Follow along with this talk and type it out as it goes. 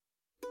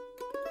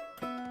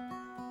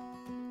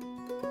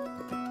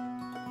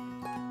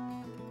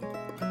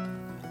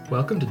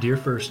Welcome to Dear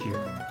First Year,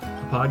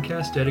 a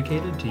podcast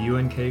dedicated to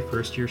UNK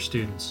first year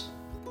students.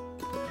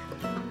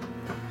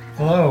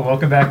 Hello,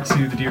 welcome back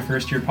to the Dear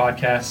First Year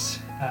podcast.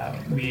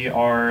 We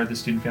are the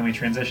Student Family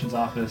Transitions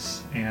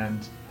Office,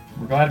 and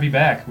we're glad to be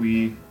back.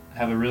 We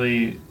have a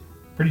really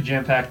pretty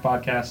jam-packed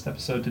podcast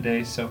episode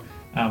today, so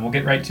we'll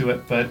get right to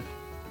it. But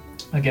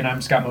again,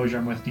 I'm Scott Mosier.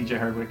 I'm with DJ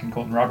Hardwick and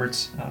Colton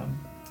Roberts,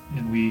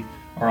 and we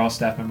are all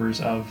staff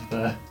members of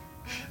the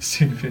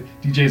student.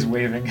 DJ's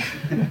waving.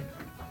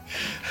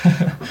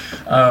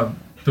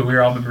 But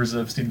we're all members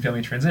of Student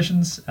Family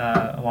Transitions,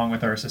 along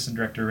with our assistant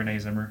director, Renee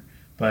Zimmer.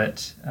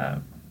 But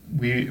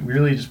we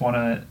really just want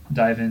to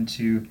dive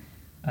into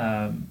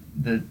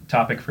the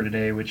topic for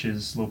today, which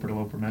is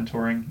Loper-to-Loper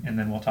mentoring, and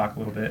then we'll talk a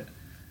little bit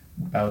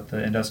about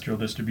the industrial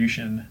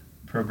distribution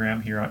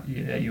program here at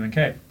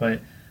UNK.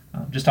 But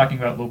just talking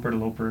about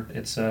Loper-to-Loper,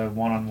 it's a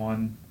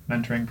one-on-one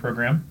mentoring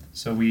program.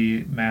 So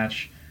we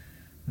match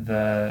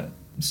the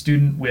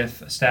student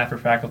with a staff or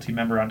faculty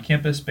member on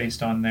campus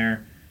based on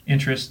their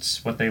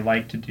interests, what they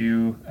like to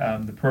do,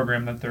 the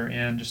program that they're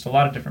in, just a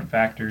lot of different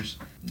factors.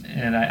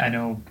 And I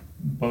know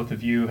both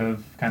of you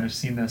have kind of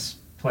seen this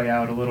play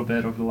out a little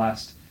bit over the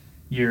last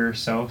year or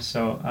so.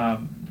 So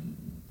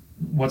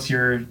what's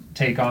your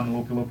take on the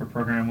Loper-to-Loper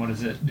program? What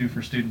does it do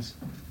for students?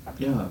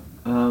 Yeah,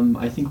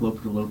 I think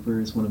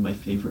Loper-to-Loper is one of my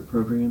favorite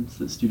programs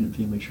that Student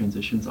Family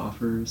Transitions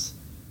offers,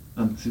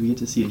 because we get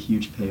to see a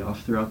huge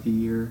payoff throughout the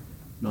year.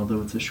 And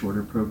although it's a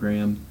shorter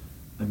program,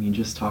 I mean,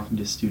 just talking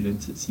to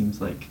students, it seems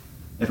like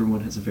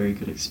everyone has a very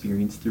good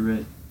experience through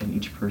it, and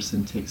each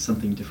person takes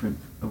something different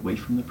away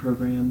from the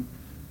program.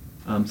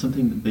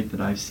 Something big that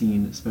I've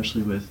seen,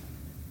 especially with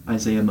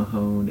Isaiah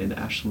Mahone and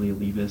Ashley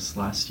Levis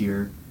last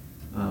year,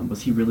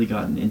 was he really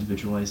got an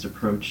individualized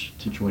approach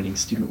to joining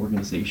student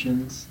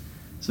organizations.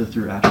 So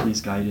through Ashley's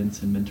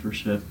guidance and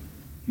mentorship,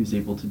 he was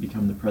able to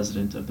become the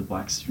president of the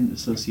Black Student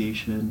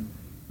Association,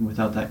 and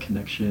without that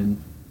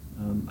connection,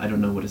 I don't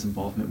know what his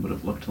involvement would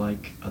have looked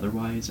like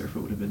otherwise, or if it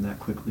would have been that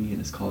quickly in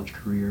his college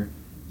career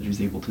that he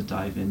was able to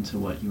dive into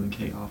what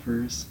UNK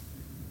offers.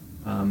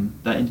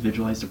 That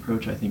individualized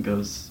approach, I think,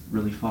 goes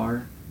really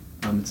far.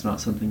 It's not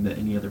something that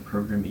any other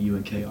program at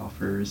UNK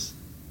offers.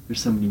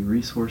 There's so many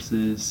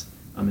resources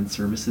and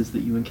services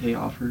that UNK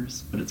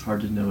offers, but it's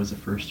hard to know as a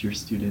first-year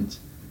student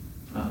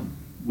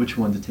which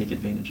one to take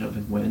advantage of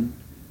and when.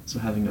 So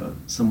having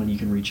someone you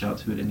can reach out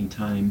to at any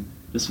time,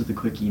 just with a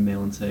quick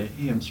email and say,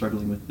 hey, I'm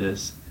struggling with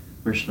this,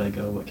 where should I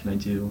go, what can I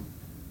do?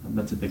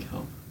 That's a big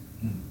help.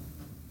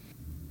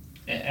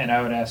 And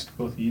I would ask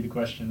both of you the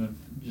question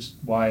of just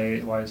why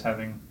is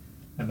having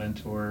a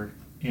mentor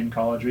in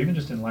college or even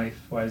just in life,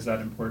 why is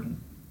that important?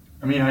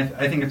 I mean,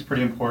 I think it's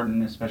pretty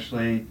important,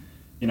 especially,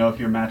 if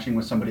you're matching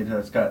with somebody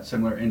that's got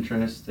similar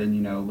interests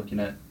and, looking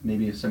at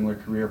maybe a similar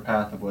career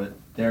path of what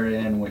they're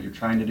in, what you're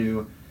trying to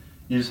do.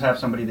 You just have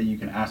somebody that you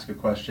can ask a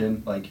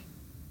question like,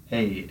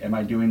 hey, am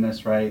I doing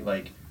this right?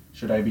 Like,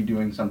 should I be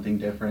doing something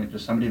different?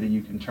 Just somebody that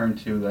you can turn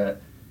to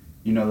that,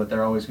 that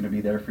they're always going to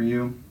be there for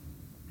you.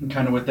 And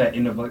kind of with that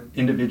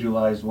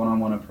individualized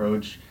one-on-one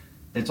approach,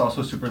 it's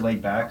also super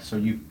laid back. So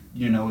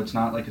it's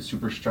not like a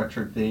super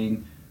structured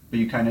thing, but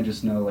you kind of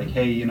just know like,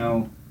 hey,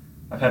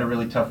 I've had a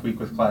really tough week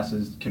with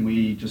classes. Can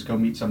we just go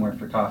meet somewhere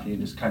for coffee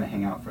and just kind of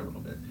hang out for a little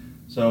bit?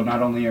 So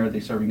not only are they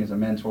serving as a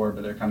mentor,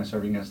 but they're kind of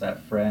serving as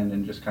that friend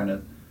and just kind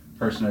of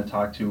person to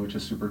talk to, which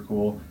is super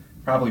cool.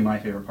 Probably my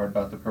favorite part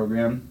about the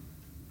program.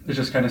 It's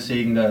just kind of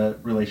seeing the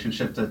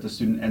relationship that the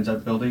student ends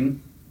up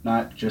building,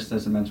 not just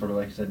as a mentor, but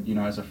like I said,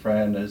 as a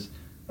friend, as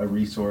a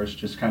resource,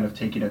 just kind of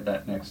taking it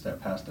that next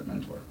step past a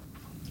mentor.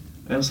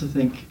 I also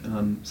think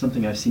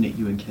something I've seen at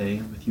UNK,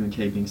 with UNK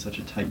being such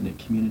a tight-knit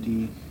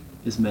community,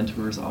 is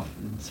mentors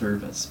often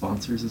serve as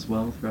sponsors as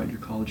well throughout your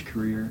college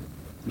career.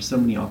 There's so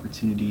many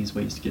opportunities,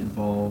 ways to get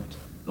involved,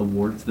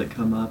 awards that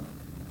come up,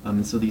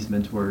 and so these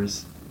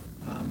mentors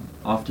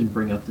often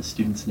bring up the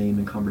student's name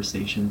in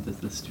conversations that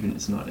the student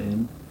is not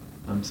in.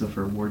 So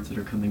for awards that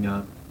are coming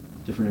up,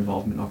 different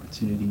involvement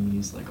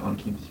opportunities, like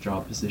on-campus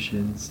job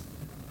positions,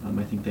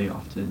 I think they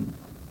often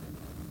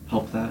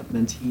help that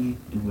mentee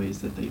in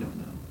ways that they don't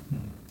know.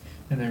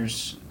 And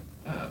there's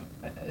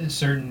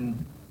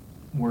certain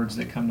words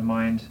that come to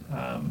mind.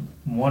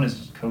 One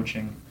is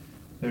coaching.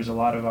 There's a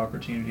lot of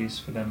opportunities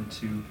for them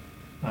to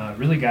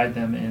really guide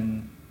them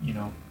in,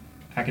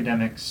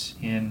 academics,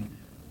 in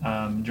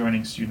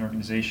joining student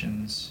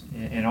organizations,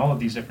 in all of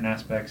these different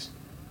aspects.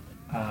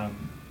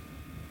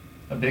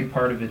 A big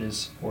part of it is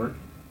support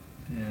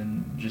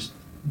and just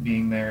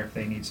being there if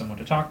they need someone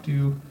to talk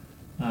to,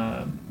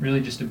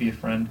 really just to be a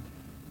friend.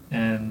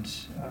 And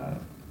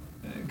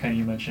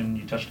kind of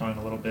you touched on it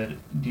a little bit,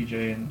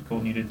 DJ and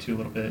Colton, you did too a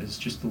little bit, is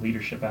just the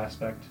leadership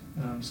aspect.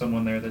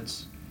 Someone there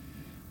that's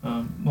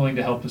willing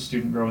to help the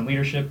student grow in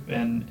leadership,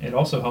 and it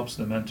also helps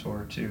the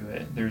mentor too.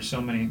 There's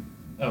so many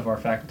of our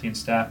faculty and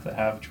staff that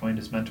have joined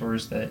as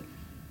mentors that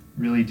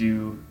really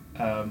do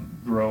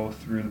grow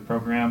through the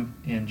program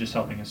in just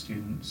helping a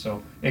student.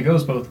 So it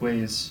goes both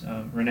ways.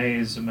 Renee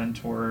is a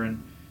mentor,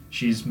 and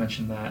she's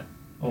mentioned that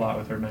a lot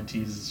with her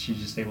mentees. She's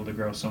just able to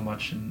grow so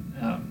much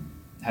and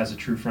has a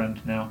true friend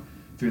now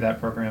through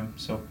that program.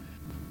 So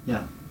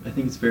Yeah, I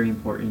think it's very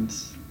important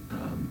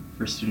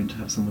for a student to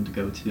have someone to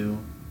go to,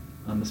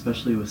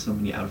 especially with so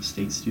many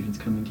out-of-state students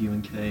coming to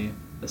UNK.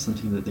 That's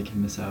something that they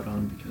can miss out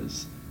on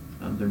because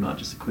they're not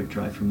just a quick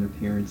drive from their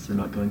parents. They're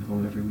not going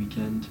home every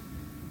weekend.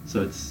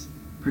 So it's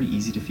pretty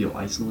easy to feel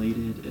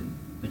isolated and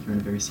like you're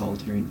in a very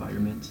solitary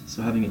environment.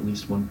 So having at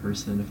least one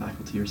person, a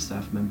faculty or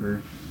staff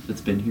member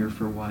that's been here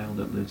for a while,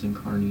 that lives in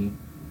Kearney,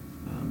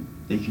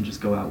 they can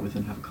just go out with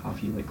and have a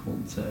coffee, like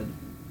Colton said.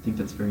 I think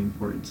that's very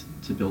important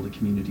to build a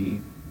community,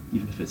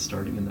 even if it's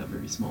starting in that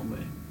very small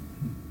way.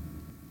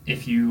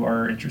 if you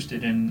are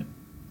interested in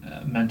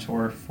a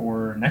mentor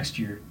for next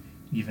year,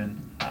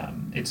 even,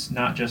 it's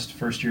not just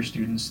first year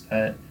students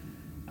that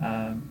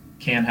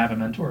can have a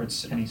mentor,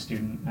 it's any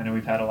student. I know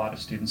we've had a lot of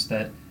students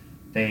that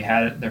they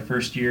had it their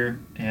first year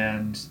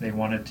and they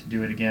wanted to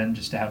do it again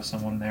just to have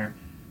someone there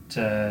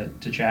to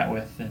chat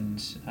with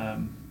and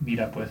meet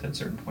up with at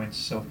certain points.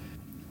 So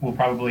we'll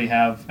probably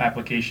have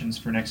applications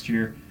for next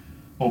year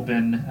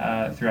open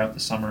throughout the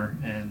summer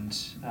and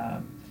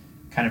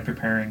kind of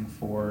preparing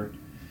for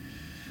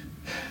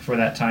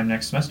that time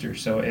next semester.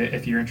 So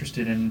if you're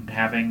interested in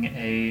having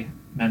a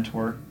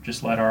mentor,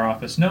 just let our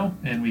office know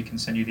and we can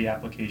send you the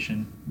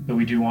application. But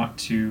we do want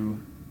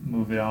to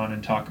move it on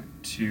and talk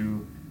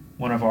to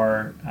one of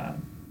our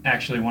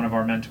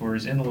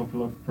mentors in the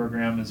local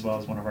program, as well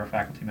as one of our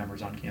faculty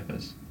members on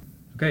campus.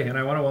 Okay, and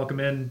I want to welcome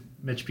in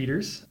Mitch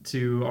Peters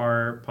to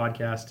our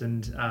podcast.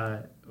 And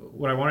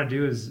what I want to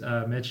do is,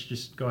 Mitch,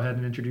 just go ahead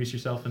and introduce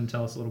yourself and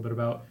tell us a little bit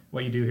about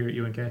what you do here at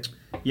UNK.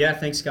 Yeah,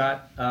 thanks,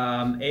 Scott.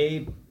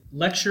 A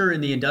lecturer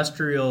in the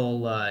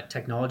Industrial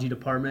Technology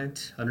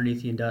Department.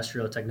 Underneath the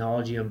Industrial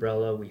Technology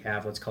umbrella, we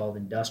have what's called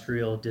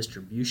Industrial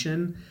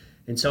Distribution.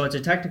 And so it's a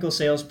technical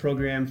sales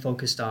program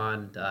focused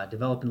on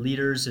developing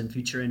leaders and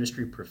future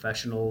industry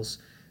professionals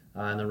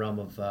in the realm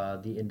of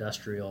the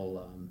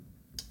industrial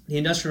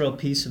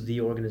piece of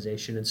the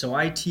organization. And so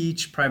I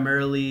teach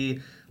primarily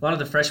a lot of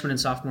the freshman and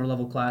sophomore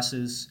level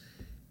classes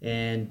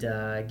and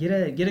get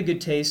a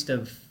good taste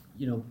of,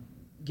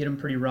 get them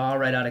pretty raw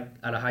right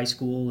out of high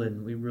school,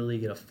 and we really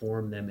get to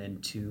form them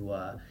into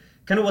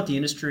kind of what the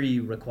industry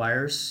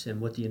requires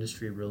and what the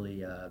industry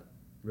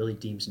really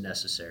deems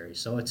necessary.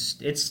 So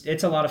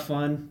it's a lot of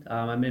fun.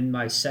 I'm in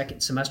my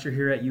second semester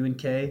here at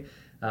UNK.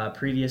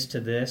 Previous to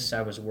this,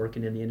 I was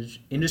working in the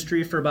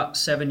industry for about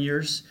 7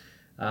 years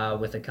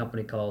with a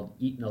company called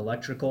Eaton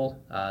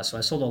Electrical. So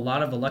I sold a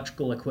lot of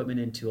electrical equipment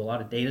into a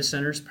lot of data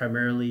centers,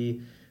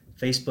 primarily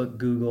Facebook,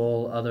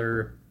 Google,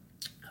 other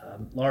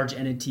large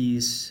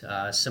entities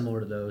similar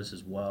to those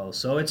as well.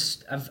 So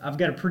I've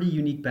got a pretty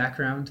unique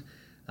background.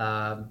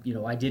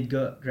 I did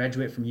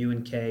graduate from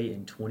UNK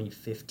in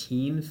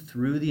 2015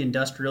 through the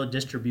Industrial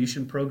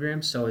Distribution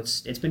Program. So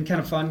it's been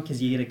kind of fun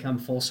because you get to come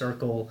full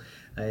circle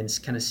and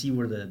kind of see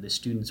where the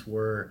students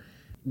were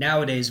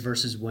nowadays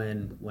versus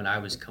when I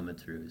was coming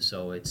through.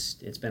 So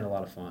it's been a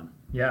lot of fun.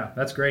 Yeah,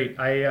 that's great.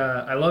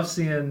 I love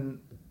seeing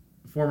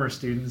former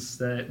students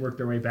that work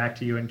their way back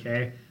to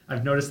UNK.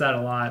 I've noticed that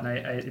a lot, and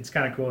it's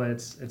kind of cool that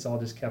it's all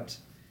just kept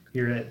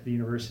here at the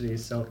university.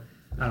 So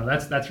I don't know,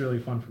 that's really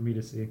fun for me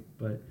to see.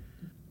 But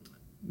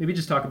maybe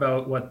just talk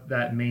about what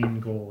that main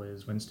goal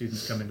is when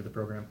students come into the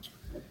program.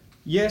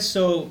 Yeah,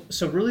 so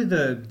really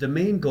the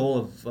main goal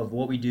of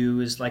what we do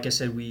is, like I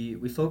said, we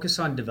focus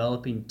on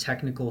developing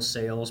technical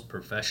sales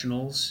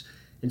professionals.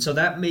 And so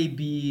that may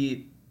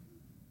be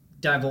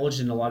divulged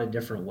in a lot of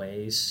different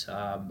ways.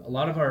 A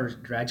lot of our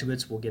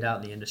graduates will get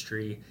out in the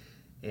industry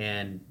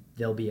and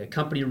they'll be a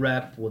company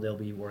rep, they'll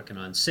be working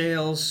on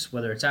sales,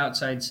 whether it's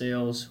outside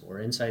sales or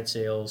inside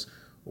sales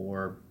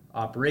or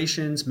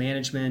operations,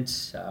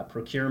 management,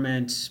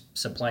 procurement,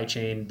 supply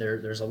chain.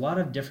 There's a lot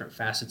of different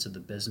facets of the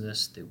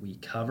business that we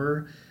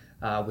cover,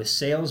 with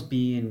sales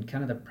being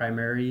kind of the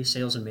primary,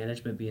 sales and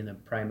management being the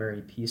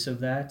primary piece of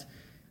that.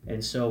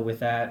 And so with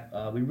that,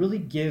 we really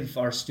give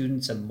our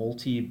students a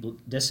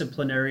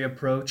multidisciplinary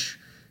approach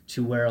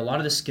to where a lot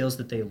of the skills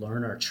that they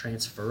learn are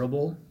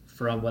transferable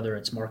from whether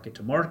it's market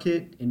to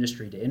market,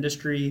 industry to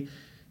industry.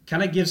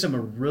 Kind of gives them a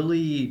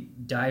really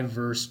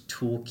diverse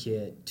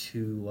toolkit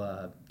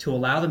to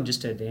allow them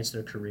just to advance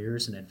their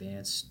careers and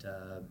advance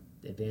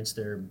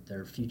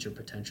their future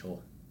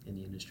potential in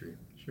the industry.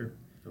 Sure.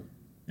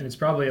 And it's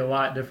probably a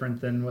lot different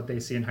than what they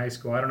see in high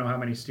school. I don't know how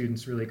many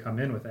students really come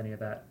in with any of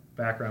that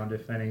background,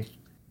 if any.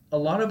 A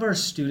lot of our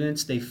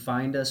students, they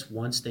find us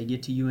once they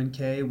get to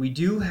UNK. We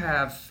do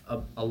have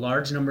a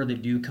large number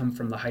that do come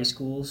from the high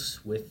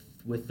schools.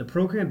 With the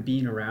program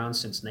being around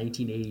since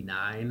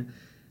 1989,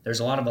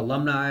 there's a lot of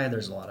alumni,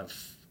 there's a lot of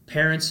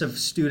parents of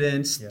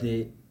students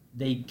that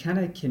they kind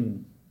of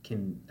can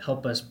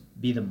help us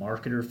be the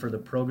marketer for the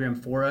program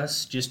for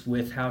us, just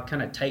with how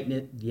kind of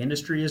tight-knit the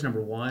industry is,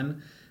 number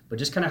one, but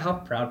just kind of how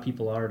proud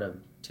people are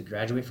to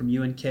graduate from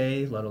UNK,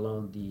 let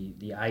alone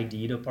the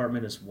ID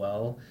department as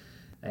well.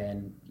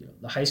 And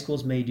the high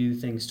schools may do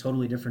things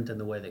totally different than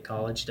the way that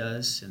college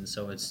does, and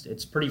so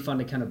it's pretty fun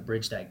to kind of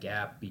bridge that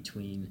gap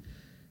between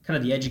kind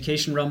of the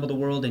education realm of the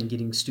world and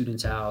getting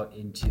students out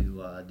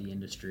into the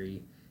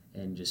industry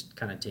and just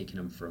kind of taking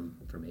them from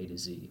A to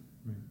Z.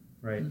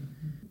 Right.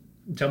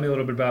 Tell me a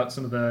little bit about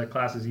some of the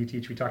classes you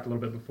teach. We talked a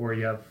little bit before.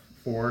 You have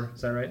 4,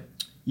 is that right?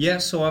 Yeah,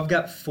 so I've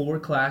got 4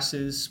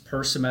 classes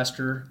per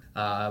semester.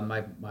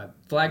 My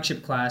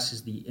flagship class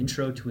is the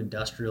Intro to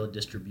Industrial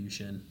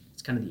Distribution.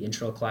 It's kind of the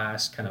intro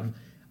class, kind of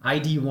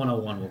ID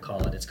 101 we'll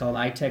call it. It's called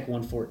iTech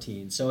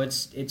 114. So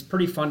it's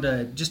pretty fun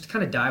to just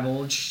kind of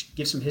divulge,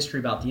 give some history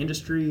about the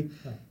industry,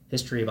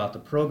 history about the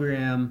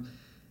program,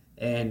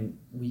 and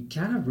we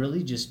kind of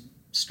really just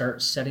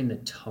start setting the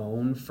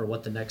tone for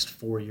what the next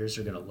 4 years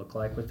are going to look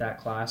like with that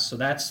class. So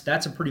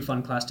that's a pretty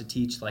fun class to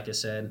teach, like I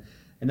said.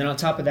 And then on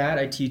top of that,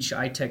 I teach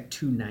iTech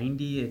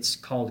 290. It's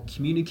called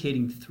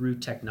Communicating Through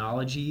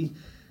Technology.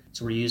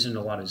 So we're using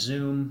a lot of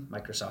Zoom,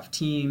 Microsoft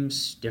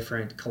Teams,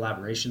 different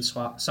collaboration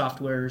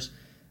softwares.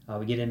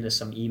 We get into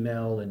some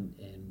email and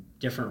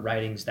different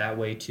writings that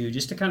way too,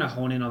 just to kind of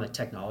hone in on the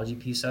technology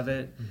piece of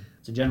it.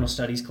 It's a general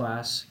studies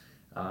class.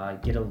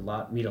 Meet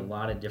a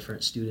lot of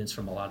different students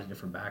from a lot of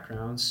different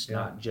backgrounds,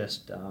 not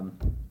just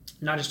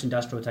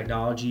industrial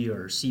technology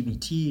or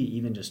CBT,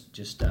 even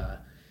just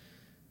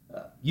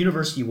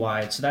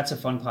university-wide. So that's a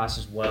fun class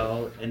as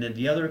well. And then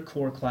the other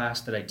core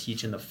class that I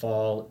teach in the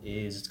fall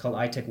it's called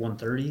iTech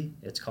 130.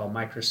 It's called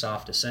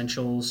Microsoft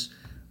Essentials.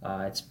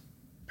 It's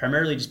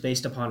primarily just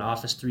based upon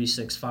Office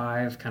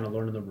 365, kind of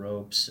learning the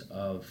ropes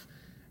of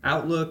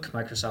Outlook,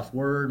 Microsoft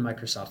Word,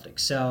 Microsoft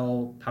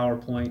Excel,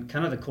 PowerPoint,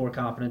 kind of the core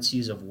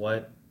competencies of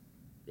what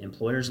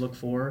employers look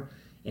for,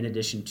 in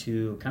addition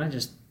to kind of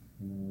just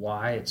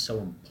why it's so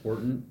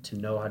important to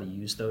know how to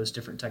use those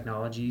different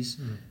technologies.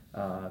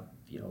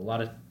 A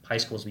lot of high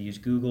schools will use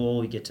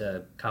Google. You get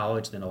to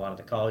college, then a lot of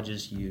the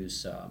colleges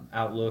use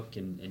Outlook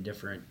and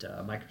different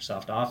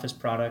Microsoft Office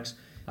products.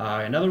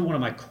 Another one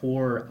of my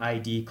core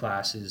ID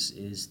classes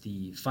is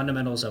the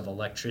Fundamentals of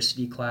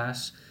Electricity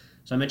class.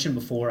 So I mentioned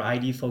before,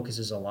 ID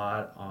focuses a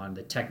lot on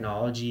the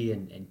technology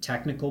and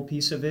technical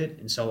piece of it.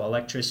 And so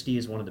electricity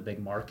is one of the big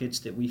markets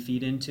that we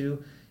feed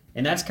into.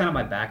 And that's kind of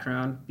my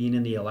background, being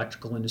in the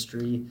electrical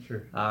industry.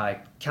 Sure.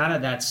 Kind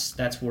of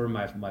that's where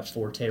my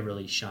forte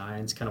really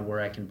shines, kind of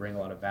where I can bring a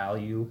lot of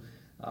value.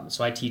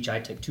 So I teach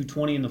iTech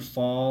 220 in the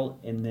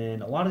fall, and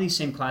then a lot of these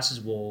same classes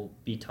will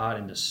be taught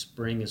in the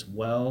spring as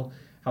well.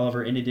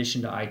 However, in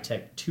addition to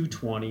iTech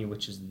 220,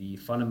 which is the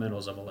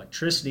Fundamentals of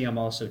Electricity, I'm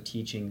also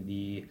teaching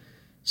the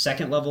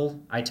second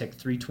level iTech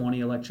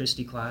 320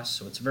 electricity class.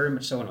 So it's very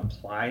much so an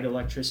applied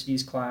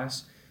electricities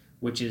class,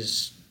 which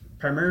is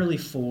primarily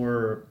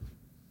for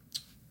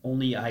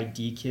only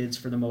ID kids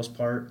for the most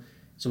part.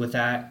 So with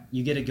that,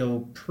 you get to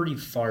go pretty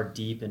far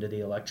deep into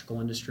the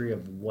electrical industry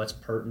of what's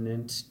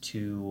pertinent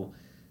to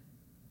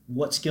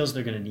what skills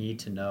they're going to need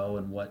to know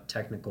and what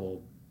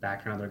technical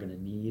background they're going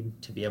to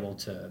need to be able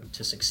to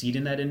succeed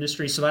in that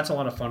industry. So that's a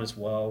lot of fun as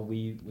well.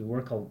 We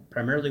work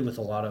primarily with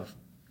a lot of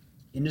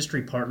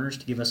industry partners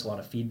to give us a lot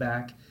of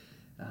feedback.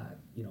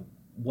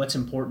 What's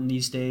important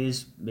these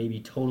days may be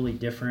totally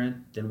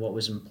different than what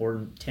was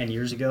important 10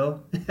 years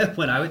ago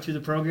when I went through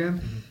the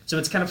program. So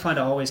it's kind of fun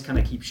to always kind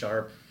of keep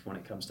sharp when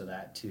it comes to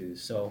that too.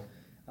 So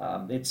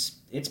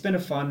it's been a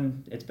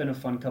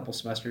fun couple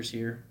semesters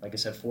here. Like I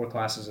said, 4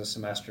 classes a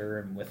semester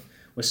and with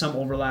some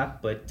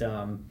overlap, but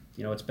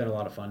it's been a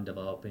lot of fun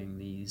developing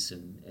these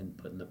and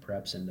putting the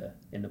preps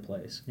into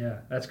place. Yeah,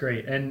 that's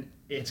great. And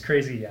it's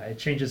crazy. Yeah, it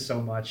changes so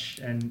much,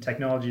 and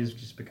technology has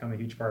just become a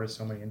huge part of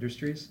so many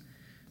industries.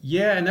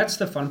 Yeah, and that's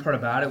the fun part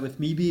about it. With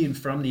me being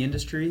from the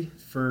industry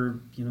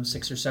for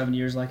 6 or 7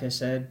 years, like I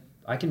said,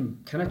 I can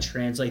kind of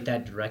translate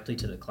that directly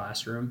to the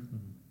classroom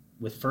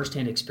with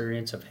firsthand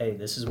experience of, hey,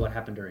 this is what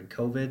happened during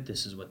COVID.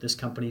 This is what this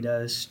company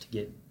does to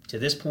get to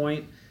this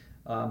point.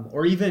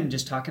 Or even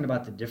just talking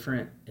about the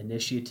different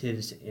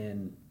initiatives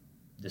in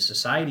the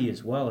society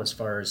as well, as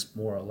far as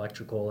more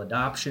electrical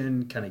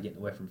adoption, kind of getting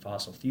away from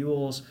fossil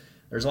fuels.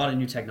 There's a lot of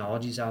new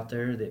technologies out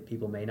there that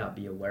people may not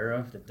be aware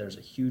of, that there's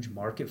a huge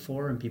market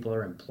for and people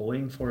are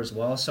employing for as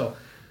well. So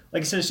like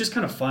I said, it's just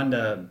kind of fun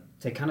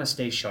to kind of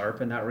stay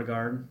sharp in that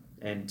regard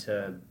and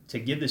to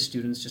give the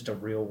students just a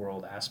real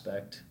world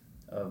aspect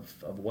of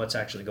what's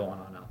actually going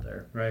on out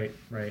there. Right.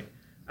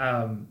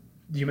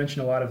 You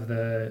mentioned a lot of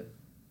the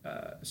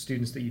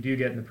students that you do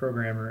get in the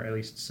program, or at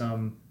least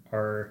some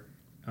are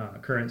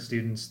current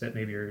students that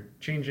maybe are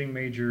changing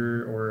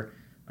major or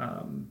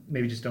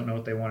maybe just don't know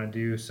what they want to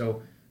do.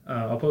 So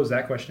I'll pose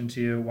that question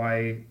to you,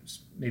 why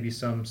maybe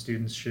some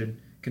students should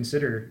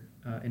consider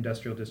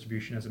industrial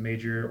distribution as a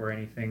major or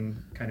anything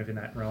kind of in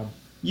that realm.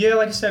 Yeah,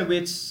 like I said,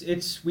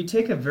 we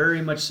take a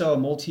very much so a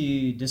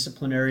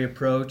multidisciplinary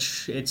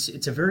approach.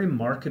 It's a very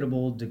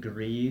marketable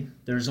degree.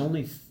 There's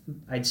only,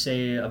 I'd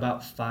say,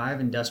 about 5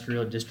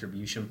 industrial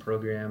distribution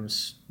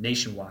programs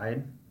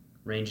nationwide,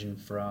 ranging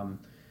from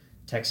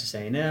Texas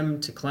A&M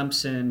to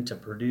Clemson to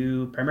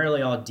Purdue,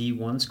 primarily all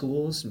D1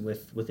 schools, and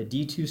with a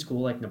D2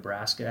 school like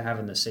Nebraska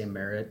having the same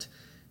merit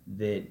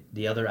that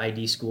the other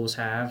ID schools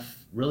have,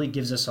 really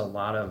gives us a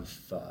lot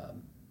of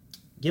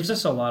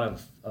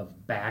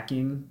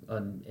backing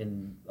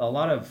and a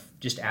lot of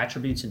just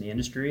attributes in the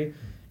industry.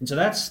 And so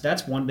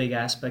that's one big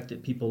aspect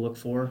that people look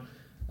for.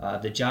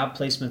 The job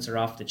placements are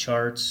off the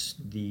charts.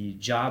 The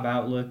job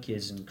outlook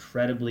is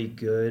incredibly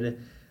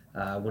good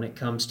when it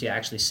comes to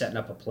actually setting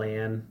up a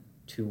plan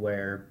to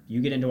where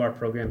you get into our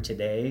program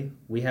today.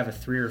 We have a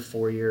 3 or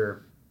 4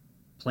 year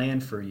plan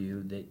for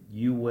you that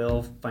you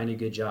will find a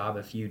good job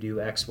if you do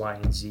X, Y,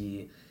 and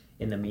Z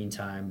in the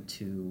meantime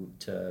to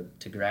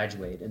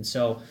graduate. And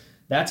so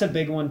that's a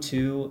big one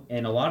too.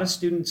 And a lot of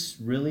students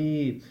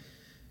really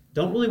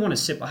don't really want to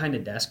sit behind a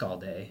desk all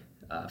day.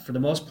 For the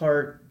most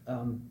part,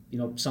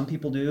 some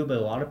people do, but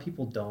a lot of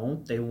people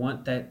don't. They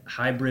want that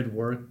hybrid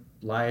work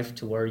life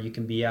to where you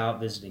can be out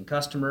visiting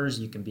customers,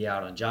 you can be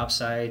out on job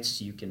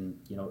sites, you can,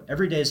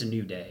 every day is a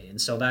new day.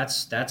 And so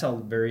that's all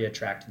very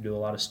attractive to a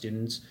lot of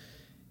students.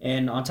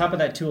 And on top of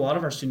that too, a lot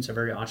of our students are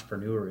very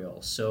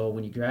entrepreneurial. So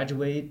when you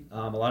graduate,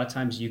 a lot of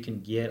times you can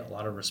get a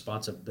lot of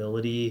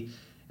responsibility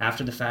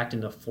after the fact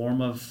in the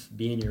form of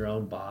being your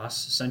own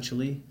boss,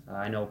 essentially.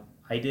 I know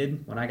I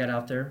did when I got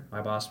out there.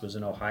 My boss was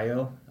in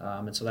Ohio,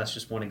 and so that's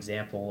just one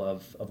example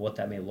of what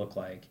that may look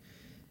like.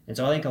 And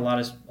so I think a lot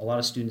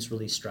of students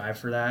really strive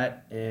for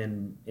that.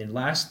 And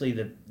lastly,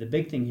 the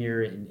big thing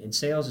here in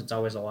sales, it's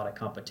always a lot of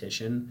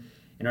competition.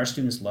 And our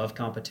students love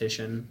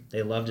competition.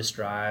 They love to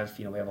strive.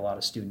 We have a lot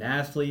of student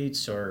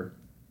athletes, or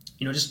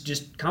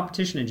just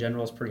competition in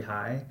general is pretty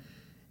high.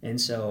 And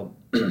so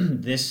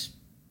this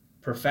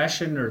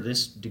profession or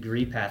this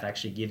degree path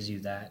actually gives you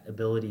that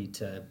ability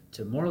to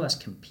more or less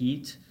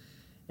compete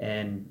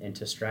and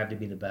to strive to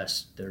be the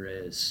best there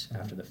is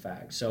after the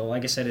fact. So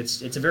like I said,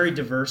 it's a very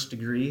diverse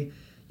degree.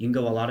 You can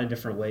go a lot of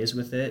different ways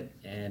with it,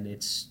 and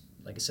it's,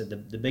 like I said,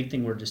 the big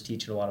thing, we're just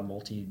teaching a lot of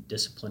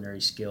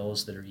multidisciplinary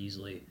skills that are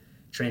easily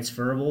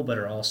transferable but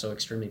are also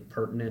extremely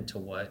pertinent to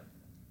what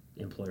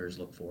employers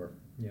look for.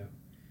 Yeah.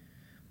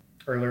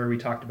 Earlier we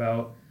talked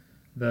about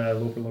the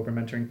Loper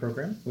mentoring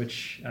program,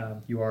 which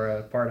you are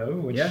a part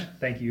of, which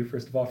thank you,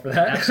 first of all, for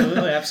that.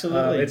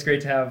 Absolutely. It's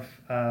great to have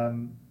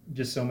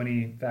just so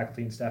many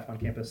faculty and staff on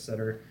campus that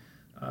are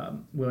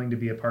willing to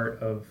be a part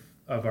of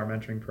our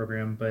mentoring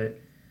program. But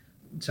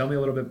tell me a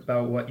little bit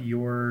about what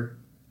your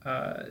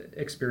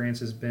experience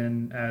has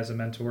been as a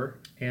mentor,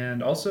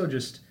 and also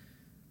just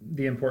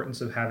the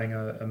importance of having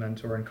a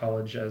mentor in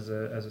college as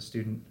a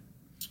student.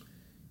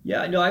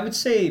 Yeah, no, I would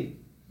say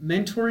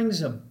mentoring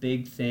is a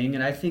big thing,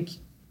 and I think,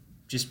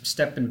 just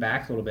stepping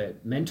back a little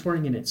bit,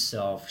 mentoring in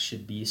itself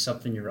should be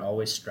something you're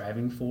always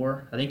striving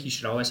for. I think you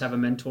should always have a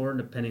mentor,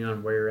 depending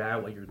on where you're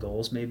at, what your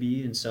goals may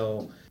be. And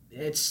so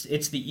it's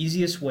the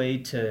easiest way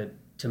to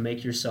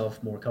make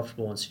yourself more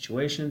comfortable in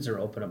situations or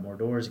open up more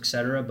doors,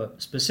 etc. But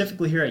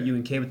specifically here at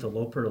UNK with the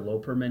Loper to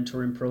Loper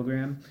mentoring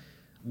program,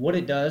 what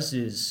it does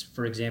is,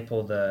 for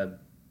example, the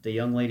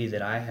young lady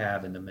that I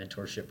have in the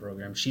mentorship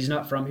program, she's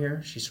not from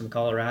here. She's from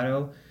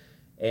Colorado,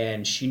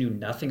 and she knew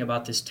nothing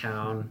about this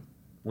town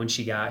when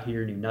she got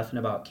here, knew nothing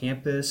about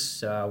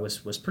campus,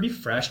 was pretty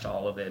fresh to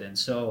all of it. And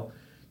so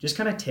just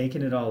kind of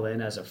taking it all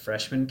in as a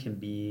freshman can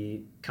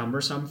be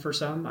cumbersome for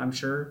some, I'm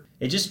sure.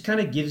 It just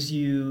kind of gives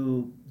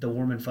you the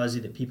warm and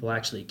fuzzy that people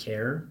actually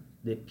care,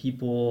 that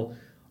people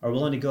are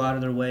willing to go out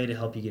of their way to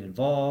help you get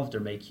involved, or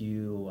make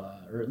you,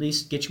 or at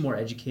least get you more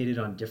educated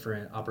on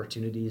different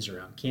opportunities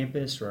around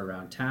campus or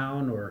around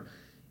town, or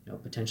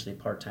potentially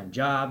part-time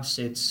jobs.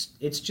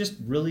 It's just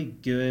really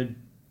good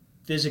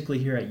physically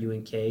here at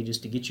UNK,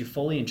 just to get you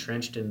fully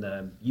entrenched in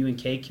the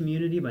UNK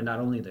community, but not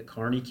only the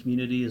Kearney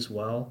community as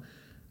well.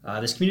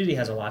 This community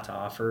has a lot to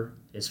offer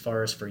as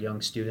far as for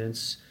young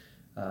students.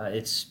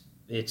 There's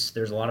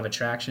a lot of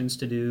attractions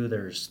to do.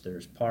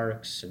 There's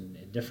parks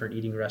and different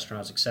eating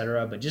restaurants,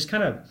 etc. But just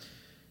kind of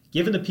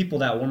giving the people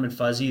that warm and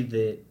fuzzy,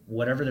 that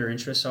whatever their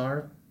interests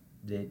are,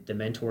 the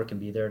mentor can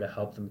be there to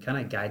help them kind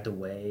of guide the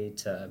way,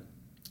 to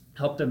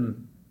help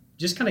them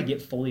just kind of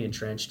get fully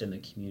entrenched in the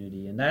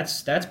community. And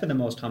that's been the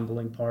most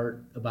humbling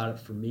part about it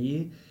for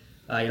me.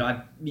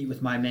 I meet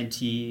with my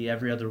mentee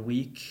every other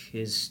week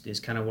is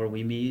kind of where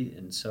we meet.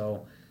 And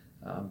so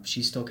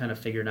she's still kind of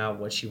figuring out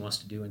what she wants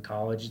to do in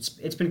college.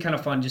 It's been kind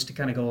of fun just to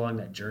kind of go along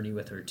that journey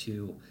with her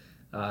too,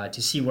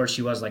 to see where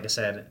she was, like I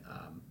said,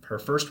 her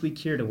first week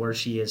here to where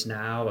she is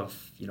now,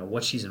 of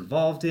what she's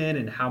involved in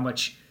and how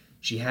much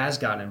she has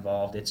gotten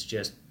involved. It's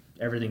just,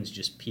 everything's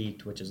just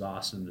peaked, which is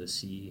awesome to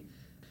see.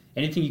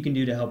 Anything you can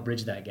do to help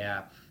bridge that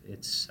gap,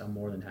 I'm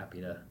more than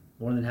happy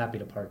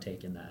to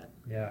partake in that.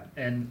 Yeah,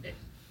 and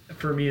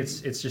for me,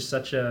 it's just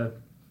such a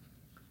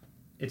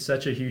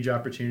huge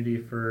opportunity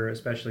for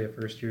especially a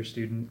first year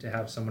student to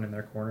have someone in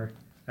their corner,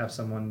 have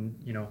someone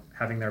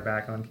having their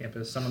back on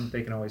campus, someone that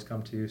they can always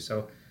come to.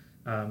 So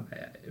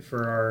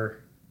for our,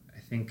 I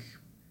think,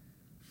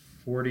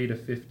 40 to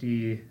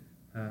 50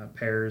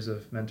 pairs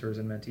of mentors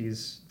and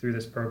mentees through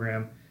this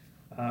program,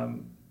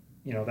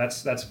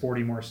 that's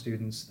 40 more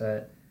students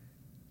that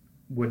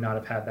would not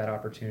have had that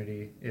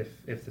opportunity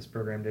if this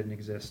program didn't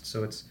exist.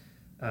 So it's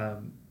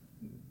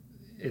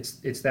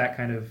that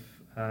kind of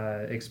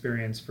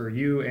experience for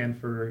you and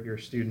for your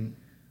student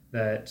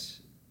that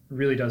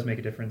really does make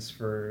a difference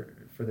for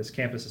this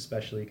campus,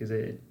 especially because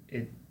it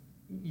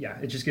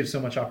just gives so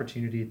much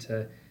opportunity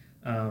to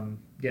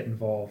get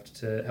involved,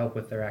 to help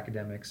with their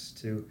academics,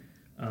 to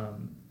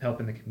help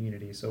in the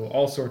community. So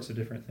all sorts of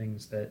different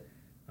things that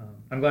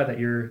I'm glad that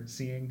you're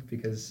seeing,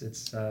 because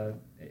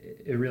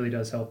it really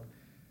does help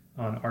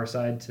on our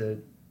side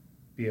to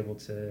be able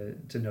to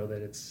know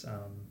that it's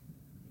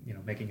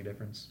making a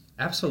difference.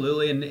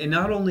 Absolutely, and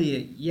not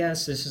only,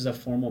 yes, this is a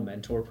formal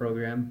mentor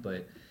program,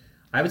 but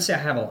I would say I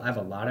have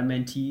a lot of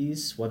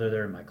mentees, whether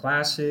they're in my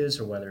classes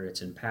or whether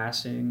it's in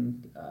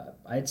passing.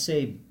 I'd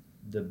say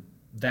the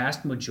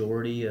vast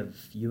majority of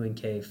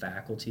UNK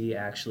faculty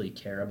actually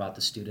care about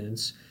the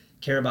students,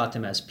 care about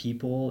them as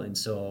people, and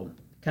so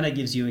kind of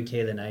gives UNK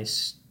the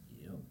nice,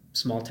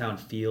 small town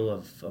feel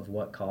of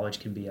what college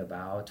can be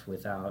about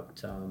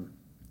without,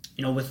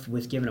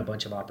 with given a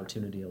bunch of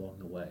opportunity along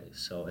the way.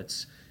 So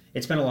it's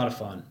been a lot of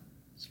fun.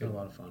 It's been a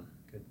lot of fun.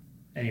 Good.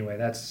 Anyway,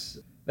 that's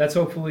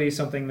hopefully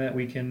something that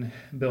we can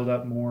build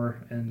up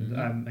more, and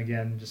I'm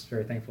again just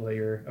very thankful that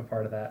you're a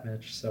part of that,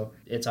 Mitch. So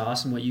it's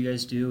awesome what you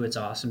guys do. It's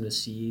awesome to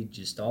see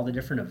just all the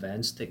different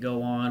events that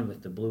go on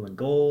with the Blue and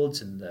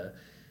Golds and the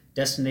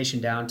Destination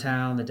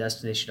Downtown, the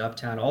Destination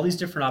Uptown, all these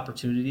different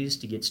opportunities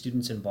to get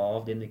students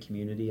involved in the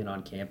community and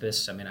on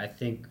campus. I mean, I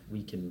think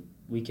we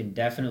can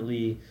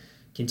definitely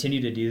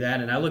continue to do that,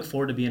 and I look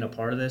forward to being a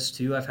part of this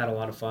too. I've had a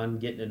lot of fun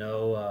getting to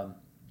know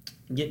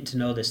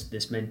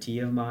this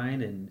mentee of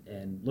mine,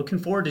 and looking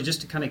forward to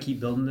just to kind of keep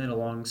building it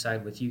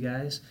alongside with you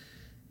guys.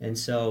 And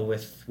so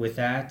with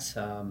that,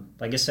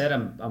 like I said,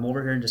 I'm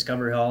over here in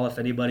Discovery Hall. If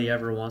anybody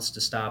ever wants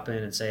to stop in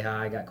and say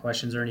hi, got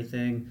questions or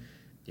anything,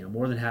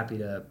 more than happy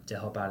to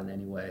help out in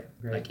any way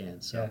I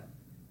can. So,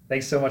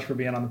 thanks so much for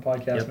being on the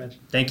podcast, Mitch.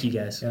 Thank you,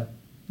 guys. Yeah.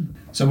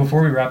 So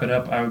before we wrap it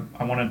up,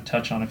 I want to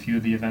touch on a few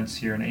of the events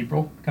here in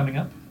April coming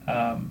up.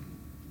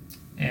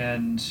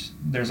 And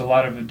there's a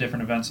lot of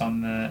different events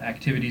on the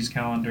activities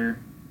calendar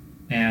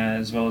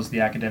as well as the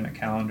academic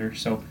calendar.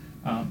 So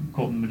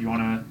Colton, would you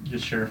want to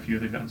just share a few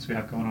of the events we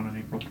have going on in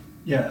April?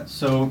 Yeah,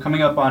 so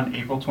coming up on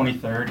April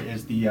 23rd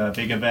is the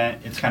big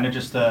event. It's kind of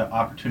just an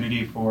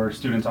opportunity for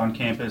students on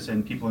campus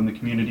and people in the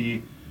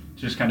community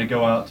to just kind of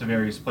go out to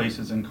various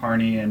places in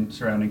Kearney and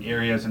surrounding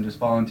areas and just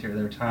volunteer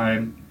their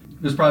time.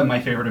 It was probably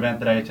my favorite event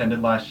that I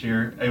attended last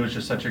year. It was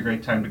just such a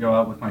great time to go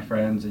out with my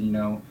friends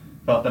and,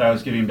 felt that I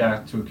was giving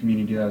back to a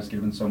community that has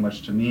given so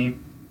much to me.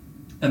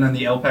 And then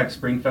the LPAC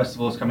Spring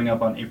Festival is coming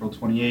up on April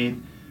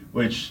 28th,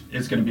 which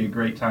is going to be a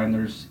great time.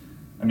 There's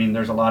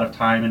a lot of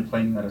time and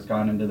planning that has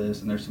gone into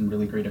this, and there's some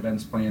really great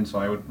events planned, so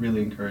I would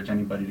really encourage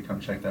anybody to come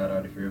check that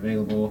out if you're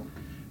available.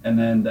 And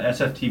then the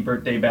SFT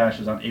Birthday Bash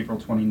is on April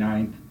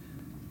 29th.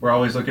 We're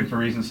always looking for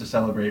reasons to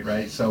celebrate,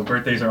 right? So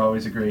birthdays are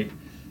always a great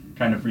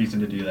kind of reason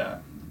to do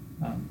that.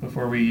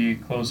 Before we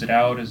close it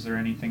out, is there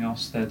anything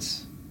else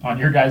that's on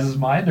your guys'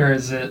 mind, or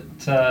is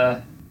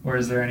there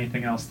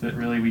anything else that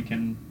really we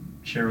can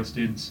share with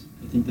students?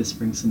 I think the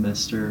spring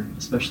semester,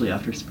 especially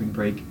after spring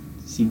break,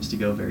 seems to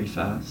go very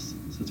fast.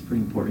 So it's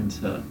pretty important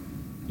to,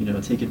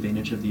 take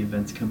advantage of the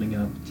events coming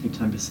up, take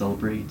time to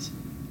celebrate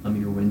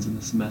your wins in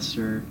the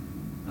semester,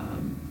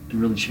 and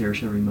really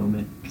cherish every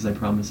moment, because I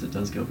promise it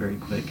does go very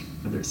quick,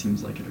 whether it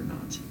seems like it or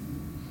not.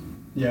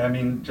 Yeah,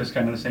 just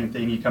kind of the same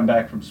thing. You come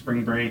back from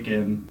spring break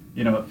and,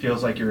 it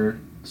feels like you're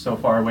so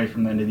far away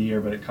from the end of the year,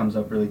 but it comes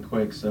up really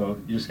quick. So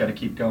you just got to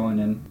keep going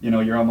and,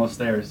 you're almost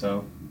there.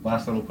 So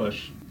last little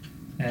push.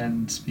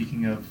 And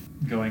speaking of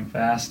going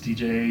fast,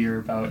 DJ, you're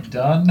about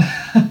done.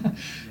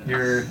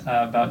 You're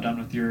about done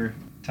with your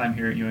time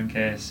here at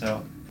UNK.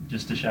 So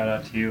just a shout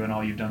out to you and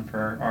all you've done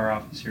for our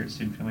office here at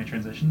Student Family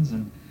Transitions.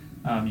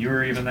 And you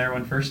were even there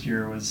when first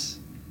year was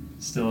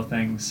still a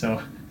thing.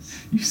 So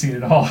you've seen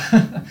it all.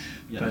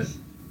 Yes. But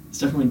it's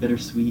definitely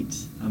bittersweet,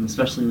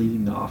 especially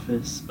leaving the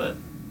office, but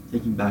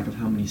thinking back of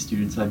how many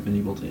students I've been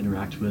able to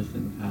interact with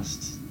in the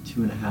past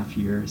 2.5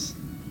 years,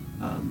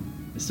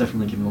 it's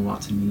definitely given a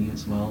lot to me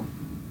as well.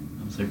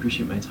 So I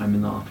appreciate my time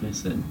in the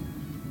office and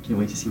can't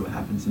wait to see what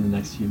happens in the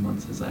next few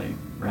months as I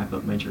wrap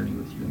up my journey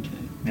with UNK.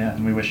 yeah,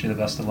 and we wish you the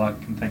best of luck,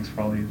 and thanks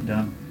for all you've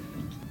done.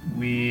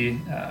 We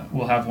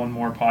will have one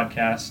more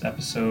podcast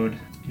episode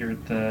here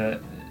at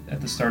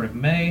the start of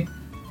May,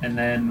 and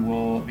then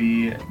we'll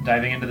be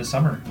diving into the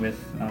summer with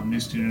new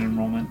student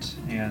enrollment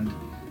and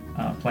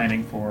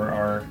planning for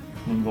our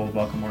Blue and Gold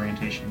Welcome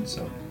Orientation.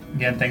 So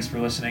again, thanks for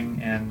listening,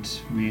 and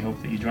we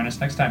hope that you join us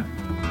next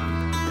time.